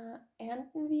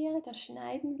ernten wir, da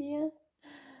schneiden wir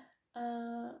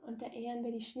und da ehren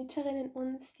wir die Schnitterin in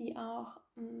uns, die auch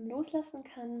loslassen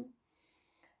kann,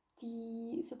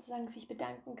 die sozusagen sich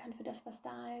bedanken kann für das, was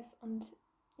da ist und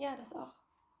ja, das auch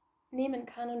nehmen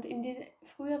kann. Und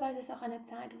früher war es auch eine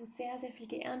Zeit, wo sehr, sehr viel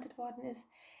geerntet worden ist,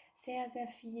 sehr, sehr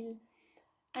viel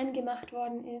eingemacht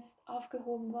worden ist,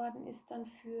 aufgehoben worden ist dann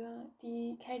für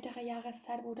die kältere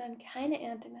Jahreszeit, wo dann keine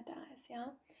Ernte mehr da ist.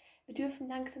 Ja? Wir dürfen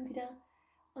langsam wieder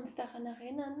uns daran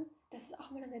erinnern, dass es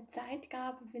auch mal eine Zeit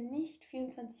gab, wo wir nicht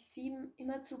 24/7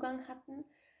 immer Zugang hatten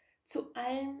zu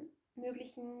allen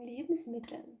möglichen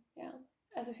Lebensmitteln. Ja?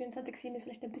 Also 24/7 ist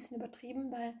vielleicht ein bisschen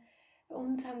übertrieben, weil bei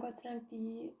uns haben Gott sei Dank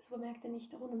die Supermärkte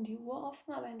nicht rund um die Uhr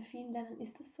offen, aber in vielen Ländern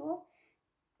ist es so.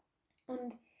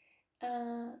 Und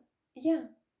ja,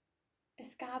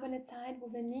 es gab eine Zeit,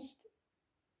 wo wir nicht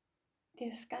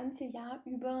das ganze Jahr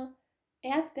über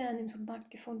Erdbeeren im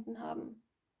Supermarkt gefunden haben.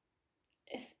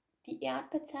 Die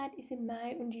Erdbeerzeit ist im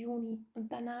Mai und Juni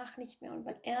und danach nicht mehr. Und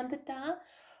man erntet da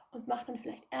und macht dann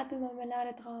vielleicht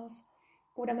Erdbeermarmelade draus.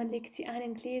 Oder man legt sie ein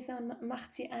in Gläser und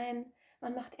macht sie ein.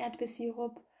 Man macht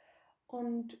Erdbeersirup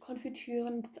und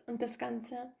Konfitüren und das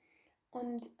Ganze.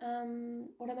 Und,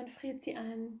 oder man friert sie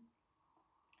ein.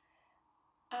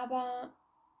 Aber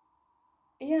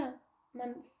ja,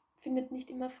 man findet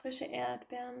nicht immer frische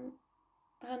Erdbeeren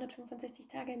 365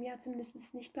 Tage im Jahr,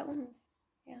 zumindest nicht bei uns.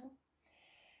 Ja.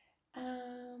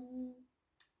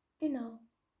 Genau.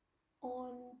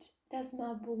 Und das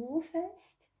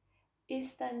Mabon-Fest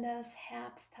ist dann das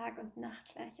Herbsttag- und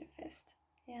Nachtgleiche Fest.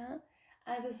 Ja?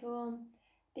 Also so,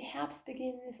 der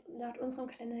Herbstbeginn ist laut unserem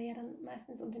Kalender ja dann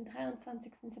meistens um den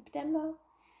 23. September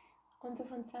und so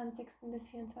von 20. bis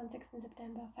 24.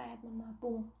 September feiert man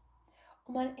Mabon.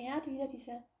 Und man ehrt wieder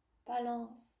diese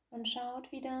Balance. Man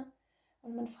schaut wieder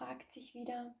und man fragt sich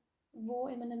wieder, wo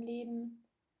in meinem Leben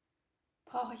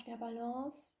brauche ich mehr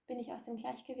Balance? Bin ich aus dem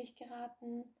Gleichgewicht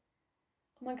geraten?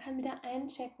 Und man kann wieder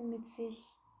einchecken mit sich,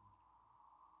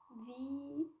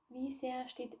 wie sehr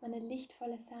steht meine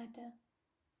lichtvolle Seite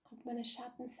und meine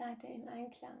Schattenseite im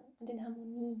Einklang und in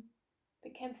Harmonie.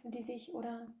 Bekämpfen die sich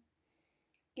oder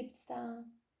gibt es da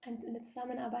eine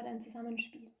Zusammenarbeit, ein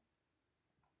Zusammenspiel?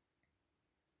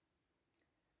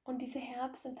 Und diese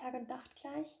Herbst- und Tag- und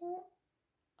Nachtgleichen,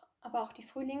 aber auch die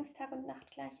Frühlingstag- und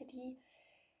Nachtgleiche, die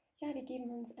geben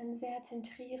uns eine sehr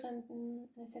zentrierende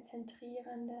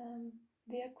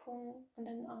Wirkung und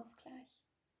einen Ausgleich.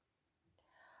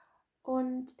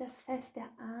 Und das Fest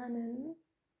der Ahnen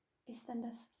ist dann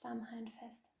das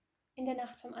Samhainfest in der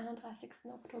Nacht vom 31.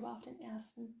 Oktober auf den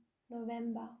 1.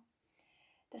 November.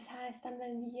 Das heißt dann,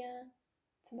 wenn wir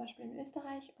zum Beispiel in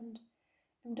Österreich und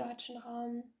im deutschen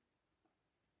Raum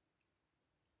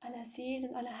Allerseelen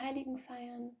und Allerheiligen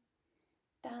feiern,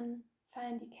 dann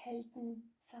feiern die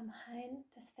Kelten Samhain,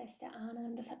 das Fest der Ahnen.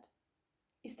 Und das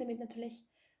ist damit natürlich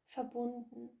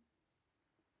verbunden.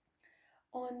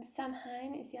 Und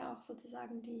Samhain ist ja auch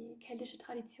sozusagen die keltische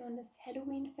Tradition des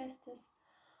Halloween-Festes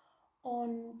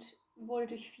und wurde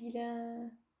durch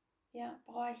viele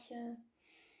Bräuche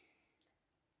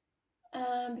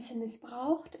ein bisschen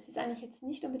missbraucht. Es ist eigentlich jetzt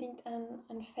nicht unbedingt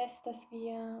ein Fest,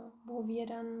 wo wir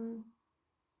dann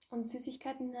uns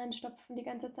Süßigkeiten hineinstopfen die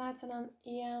ganze Zeit, sondern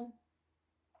eher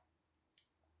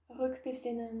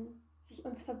rückbesinnen, sich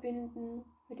uns verbinden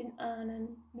mit den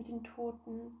Ahnen, mit den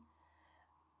Toten,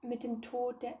 mit dem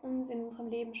Tod, der uns in unserem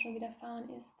Leben schon widerfahren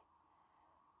ist.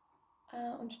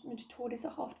 Und mit Tod ist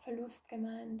auch oft Verlust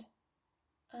gemeint.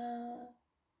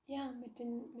 Mit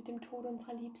dem Tod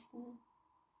unserer Liebsten.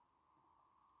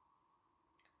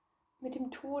 Mit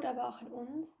dem Tod aber auch in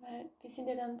uns, weil wir sind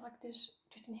ja dann praktisch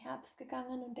durch den Herbst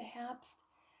gegangen und der Herbst,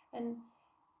 wenn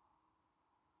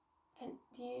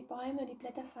die Bäume die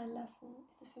Blätter fallen lassen,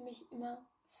 ist es für mich immer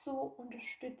so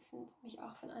unterstützend, mich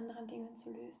auch von anderen Dingen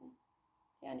zu lösen.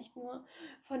 Ja, nicht nur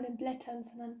von den Blättern,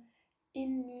 sondern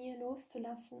in mir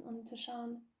loszulassen und zu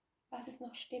schauen, was ist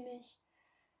noch stimmig,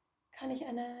 kann ich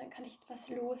etwas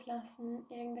loslassen,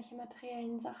 irgendwelche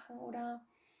materiellen Sachen oder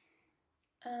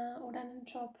einen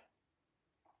Job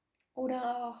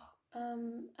oder auch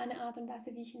eine Art und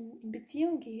Weise, wie ich in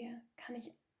Beziehung gehe, kann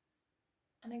ich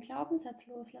einen Glaubenssatz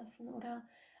loslassen oder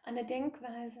eine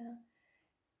Denkweise,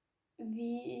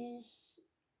 wie ich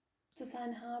zu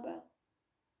sein habe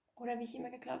oder wie ich immer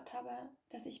geglaubt habe,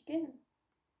 dass ich bin.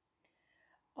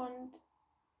 Und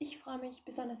ich freue mich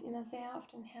besonders immer sehr auf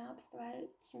den Herbst, weil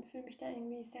ich fühle mich da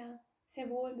irgendwie sehr, sehr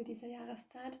wohl mit dieser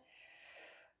Jahreszeit.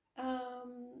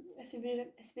 Es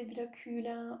wird wieder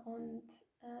kühler und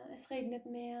es regnet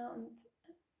mehr und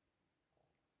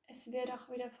es wird auch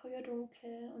wieder früher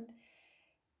dunkel und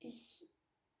es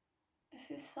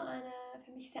ist so eine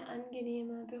für mich sehr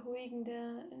angenehme,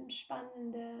 beruhigende,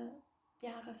 entspannende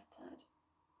Jahreszeit.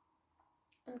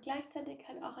 Und gleichzeitig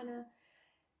halt auch eine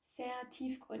sehr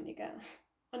tiefgründige.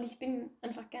 Und ich bin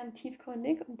einfach gern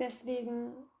tiefgründig und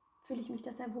deswegen fühle ich mich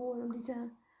da sehr wohl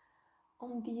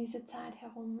um diese Zeit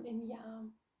herum im Jahr.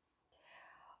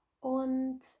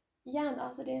 Und und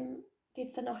außerdem geht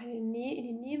es dann auch in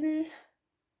die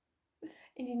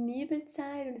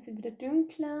Nebelzeit und es wird wieder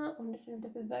dunkler und es wird wieder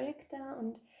bewölkter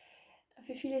und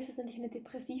für viele ist es natürlich eine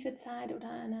depressive Zeit oder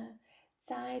eine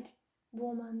Zeit,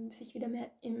 wo man sich wieder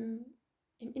mehr im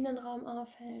Innenraum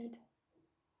aufhält,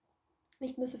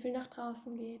 nicht mehr so viel nach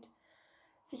draußen geht,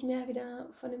 sich mehr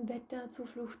wieder von dem Wetter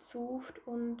Zuflucht sucht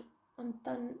und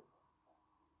dann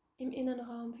im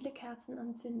Innenraum viele Kerzen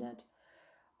anzündet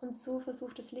und so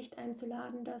versucht, das Licht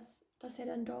einzuladen, das ja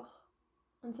dann doch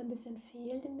uns ein bisschen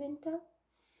fehlt im Winter.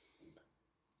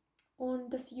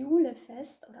 Und das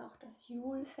Julefest oder auch das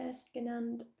Julfest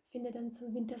genannt, findet dann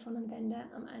zur Wintersonnenwende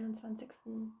am 21.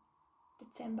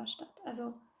 Dezember statt.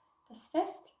 Also das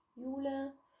Fest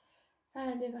Jule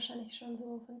feiern wir wahrscheinlich schon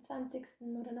so von 20.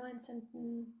 oder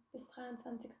 19. bis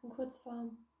 23. kurz vor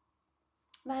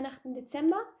Weihnachten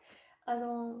Dezember,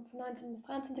 also von 19. bis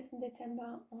 23.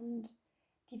 Dezember, und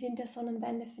die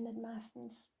Wintersonnenwende findet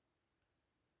meistens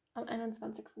am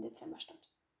 21. Dezember statt.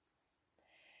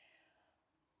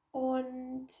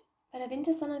 Und bei der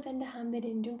Wintersonnenwende haben wir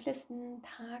den dunkelsten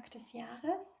Tag des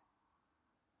Jahres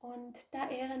und da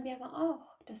ehren wir aber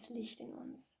auch das Licht in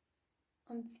uns.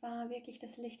 Und zwar wirklich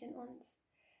das Licht in uns.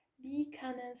 Wie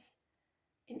kann es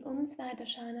in uns weiter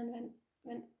scheinen,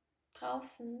 wenn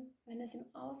draußen, wenn es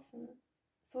im Außen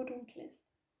so dunkel ist?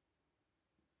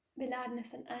 Wir laden es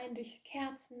dann ein durch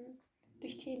Kerzen,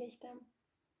 durch Teelichter,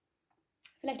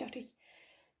 vielleicht auch durch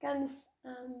ganz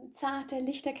zarte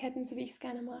Lichterketten, so wie ich es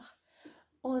gerne mache.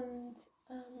 Und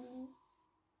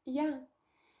ja,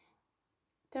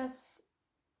 das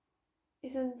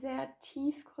ist ein sehr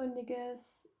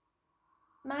tiefgründiges,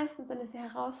 meistens eine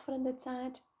sehr herausfordernde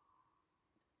Zeit,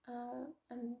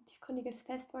 ein tiefgründiges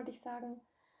Fest, wollte ich sagen,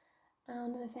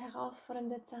 und eine sehr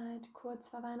herausfordernde Zeit kurz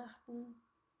vor Weihnachten.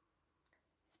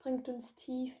 Es bringt uns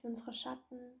tief in unsere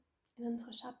Schatten, in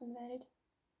unsere Schattenwelt.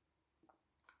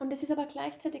 Und es ist aber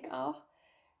gleichzeitig auch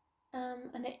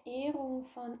eine Ehrung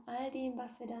von all dem,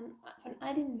 von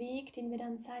all dem Weg, den wir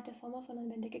dann seit der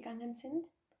Sommersonnenwende gegangen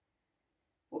sind,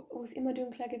 wo es immer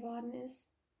dunkler geworden ist,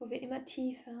 wo wir immer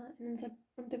tiefer in unser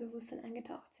Unterbewusstsein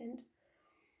eingetaucht sind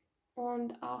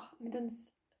und auch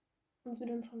uns mit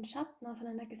unseren Schatten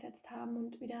auseinandergesetzt haben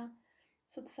und wieder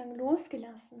sozusagen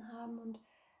losgelassen haben und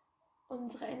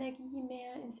unsere Energie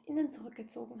mehr ins Innen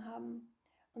zurückgezogen haben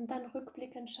und dann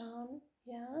rückblickend schauen,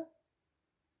 ja,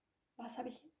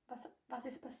 was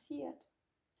ist passiert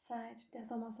seit der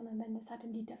Sommersonnenwende, seit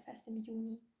dem Literfest im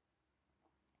Juni.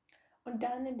 Und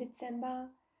dann im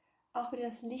Dezember auch wieder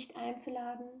das Licht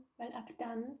einzuladen, weil ab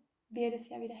dann wird es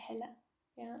ja wieder heller.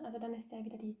 Ja? Also dann ist ja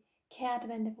wieder die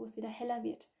Kehrtwende, wo es wieder heller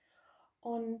wird.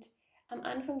 Und am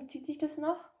Anfang zieht sich das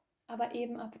noch, aber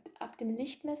eben ab dem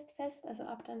Lichtmessfest, also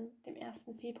ab dann dem 1.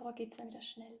 Februar geht es dann wieder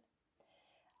schnell.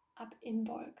 Ab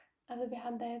Imbolg. Also wir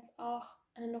haben da jetzt auch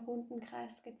einen runden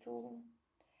Kreis gezogen.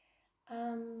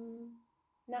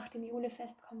 Nach dem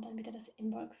Julefest kommt dann wieder das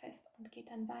Imbolgfest und geht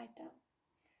dann weiter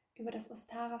über das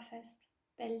Ostara-Fest,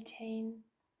 Beltane,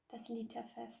 das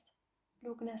Literfest,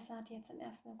 Lugnasad jetzt am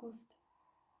 1. August,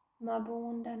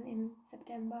 Marbon dann im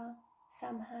September,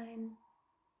 Samhain,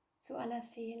 zu aller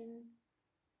Seelen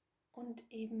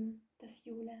und eben das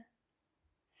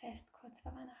Julefest kurz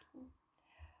vor Weihnachten.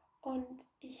 Und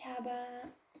ich habe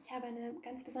eine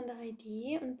ganz besondere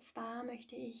Idee, und zwar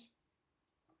möchte ich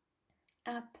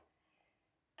ab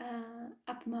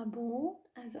Marbon,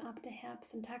 also ab der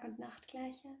Herbst- und Tag- und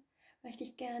Nachtgleiche, möchte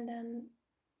ich gern dann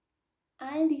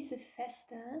all diese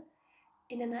Feste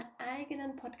in einer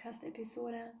eigenen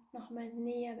Podcast-Episode nochmal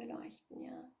näher beleuchten.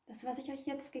 Ja? Das, was ich euch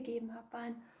jetzt gegeben habe, war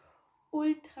ein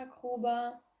ultra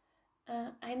grober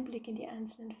Einblick in die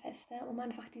einzelnen Feste, um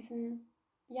einfach diesen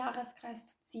Jahreskreis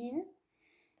zu ziehen.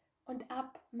 Und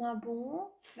ab Marbon,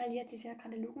 weil jetzt ist ja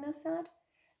gerade Lugnasad,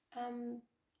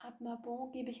 ab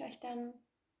Marbon gebe ich euch dann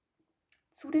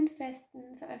zu den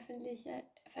Festen, veröffentliche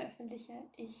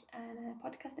ich eine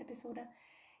Podcast-Episode,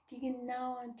 die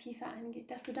genau und tiefer eingeht,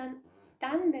 dass du dann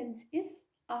wenn es ist,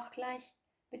 auch gleich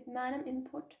mit meinem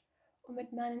Input und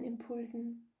mit meinen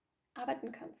Impulsen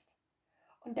arbeiten kannst.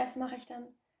 Und das mache ich dann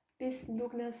bis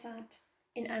Lugnasad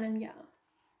in einem Jahr.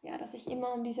 Ja, dass ich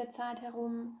immer um diese Zeit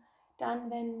herum, dann,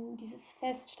 wenn dieses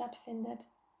Fest stattfindet,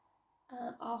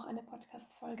 auch eine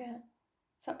Podcast-Folge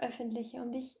veröffentliche,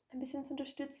 um dich ein bisschen zu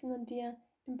unterstützen und dir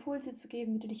Impulse zu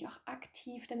geben, wie du dich auch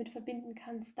aktiv damit verbinden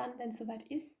kannst, dann, wenn es soweit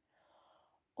ist.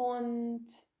 Und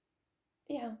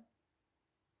ja,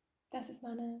 das ist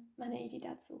meine Idee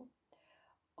dazu.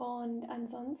 Und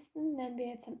ansonsten wären wir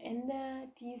jetzt am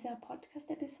Ende dieser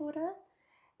Podcast-Episode.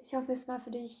 Ich hoffe, es war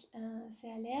für dich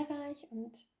sehr lehrreich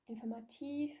und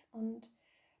informativ und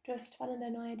du hast spannende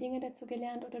neue Dinge dazu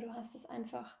gelernt oder du hast es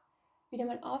einfach wieder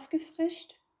mal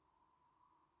aufgefrischt,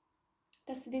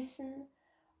 das Wissen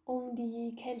um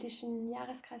die keltischen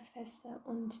Jahreskreisfeste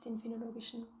und den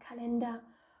phänologischen Kalender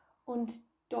und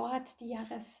dort die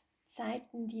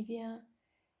Jahreszeiten, die wir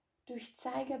durch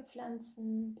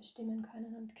Zeigepflanzen bestimmen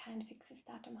können und kein fixes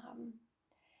Datum haben.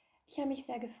 Ich habe mich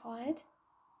sehr gefreut,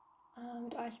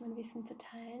 mit euch mein Wissen zu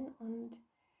teilen und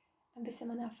ein bisschen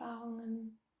meine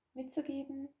Erfahrungen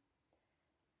mitzugeben.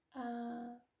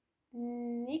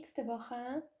 Nächste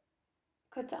Woche,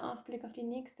 kurzer Ausblick auf die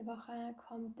nächste Woche,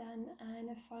 kommt dann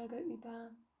eine Folge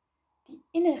über die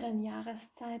inneren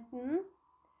Jahreszeiten,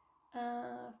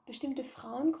 bestimmte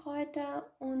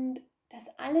Frauenkräuter und das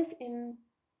alles im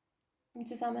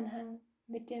Zusammenhang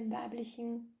mit dem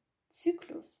weiblichen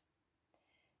Zyklus,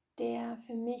 der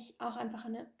für mich auch einfach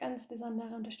eine ganz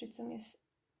besondere Unterstützung ist,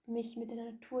 mich mit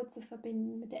der Natur zu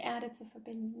verbinden, mit der Erde zu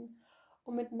verbinden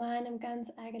und mit meinem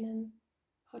ganz eigenen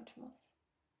Rhythmus.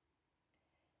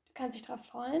 Du kannst dich darauf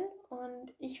freuen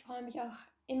und ich freue mich auch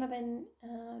immer, wenn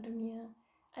du mir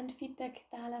ein Feedback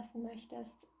dalassen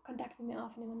möchtest, Kontakt mit mir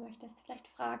aufnehmen möchtest, vielleicht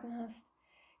Fragen hast,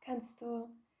 kannst du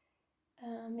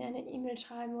mir eine E-Mail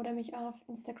schreiben oder mich auf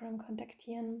Instagram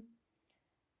kontaktieren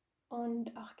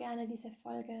und auch gerne diese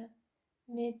Folge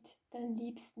mit deinen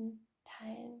Liebsten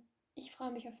teilen. Ich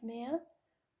freue mich auf mehr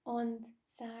und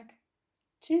sag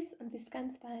Tschüss und bis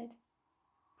ganz bald.